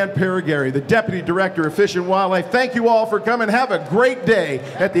 and Dan Paragary, the Deputy Director of Fish and Wildlife. Thank you all for coming. Have a great day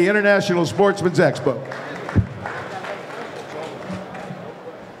at the International Sportsman's Expo.